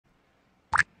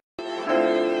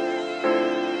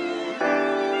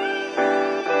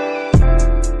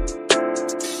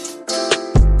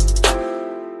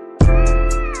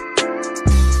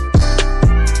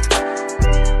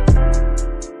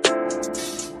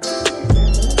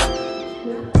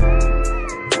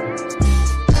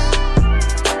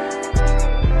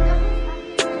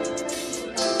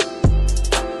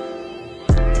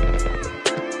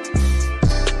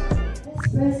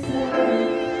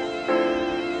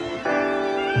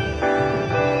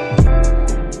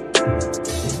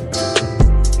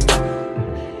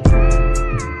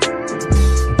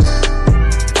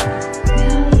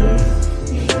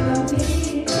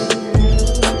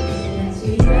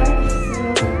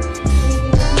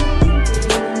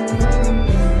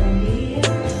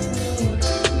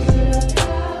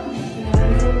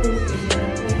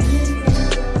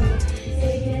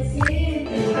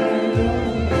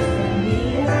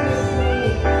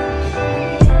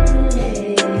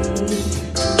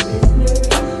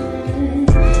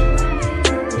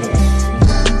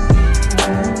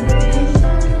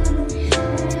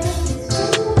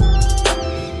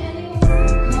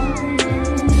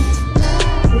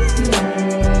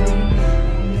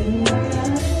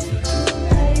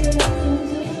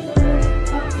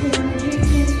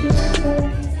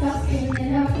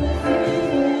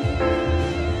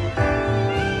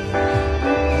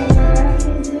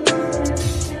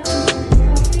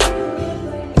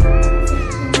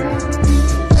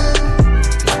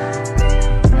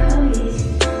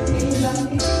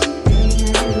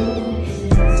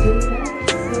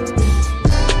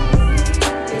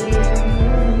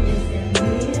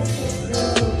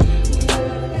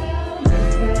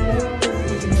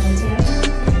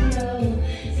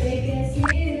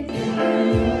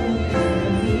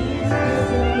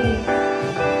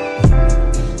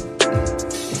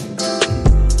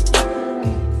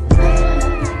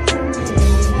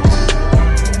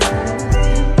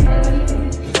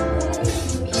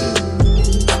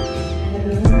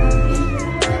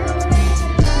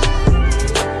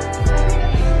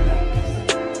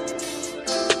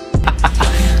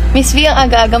Miss V, ang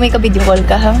aga-aga may ka-video call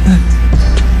ka, ha?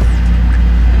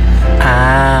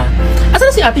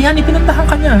 Asan si ate yan? Pinuntahan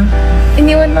ka niya.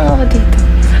 Iniwan lang ako dito.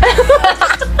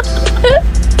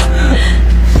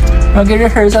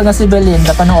 Mag-rehearsal na si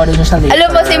Belinda. Panoorin niyo siya later. Alam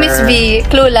mo si Miss V,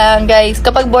 clue lang, guys.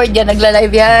 Kapag bored yan,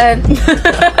 nagla-live yan.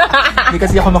 Hindi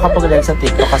kasi ako makapag-live sa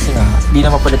TikTok kasi nga, hindi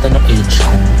na mapalitan yung age ko.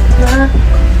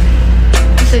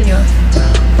 Gusto nyo?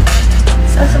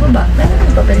 Sa baba? Meron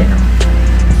na papalin ako.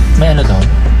 May ano doon?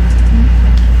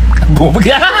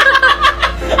 Bumagya!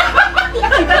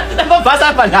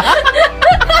 Nababasa pala!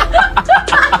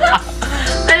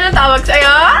 Ano tawag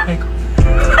sa'yo?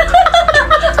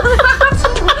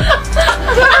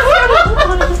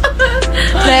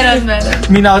 Meron.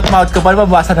 Minout-mouth ko pala,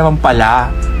 mabasa naman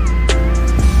pala.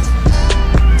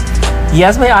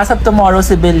 Yes, may ASAP tomorrow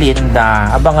si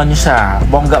Belinda. Abangan niyo siya.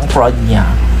 Bongga ang prod niya.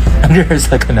 Ang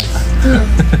rehearsal ko na.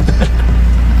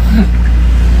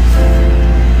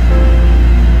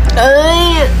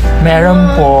 Ay!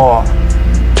 Meron po.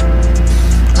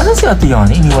 Ano si ate yan?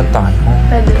 Iniwan tayo.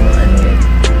 Pwede mo ano yun?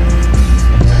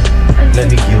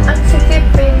 Lamig yun. Ang sikip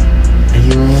eh.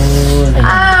 Ayun.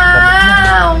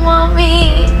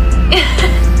 Mami!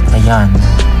 Ayan.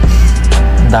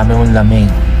 Ang dami mong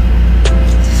lamig.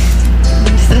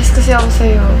 Stress kasi ako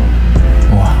sa'yo.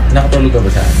 Wow. Nakatulog ka ba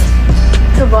sa ano?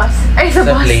 Sa bus? Ay, sa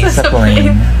bus. Plane? Sa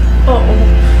plane. Oo.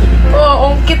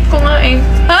 Oo, ang cute ko nga eh.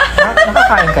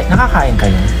 Nakakain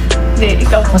kayo? Hindi,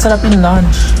 ikaw. Masarap yung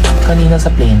lunch. Kanina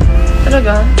sa plane.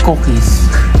 Talaga?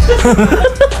 Cookies.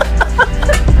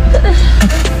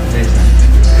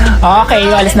 Okay,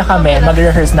 alis na kami.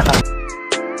 Mag-rehearse na kami.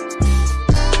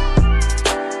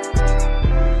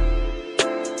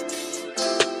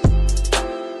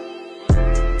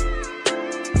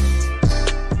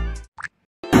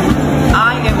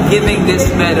 I am giving this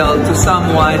medal to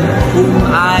someone whom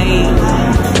I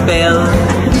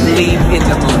believe in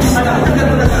the most.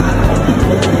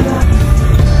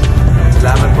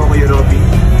 Salamat po, Kuya Robi.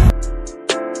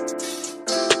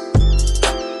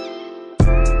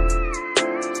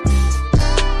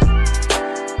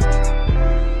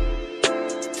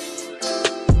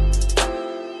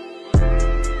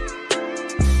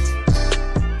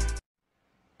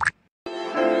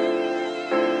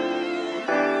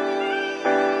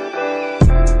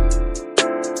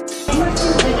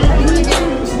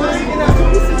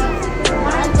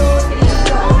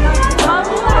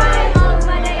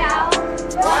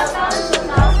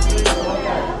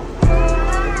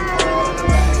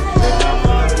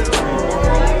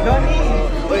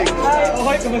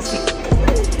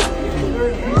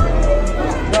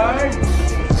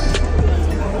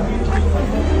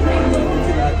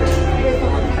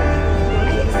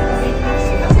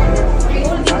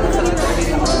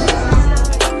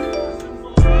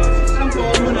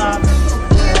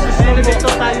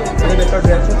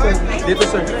 Dito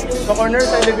sir, sa corner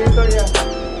sa elevator yan.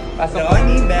 Pasok.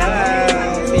 Donbelle.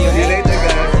 See you later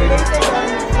guys.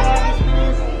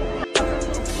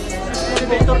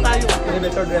 Elevator tayo.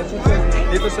 Elevator diretso sir.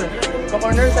 Dito sir, sa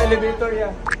corner sa elevator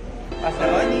yan. Pasok.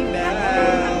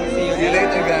 Donbelle. See you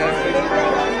later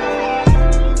guys.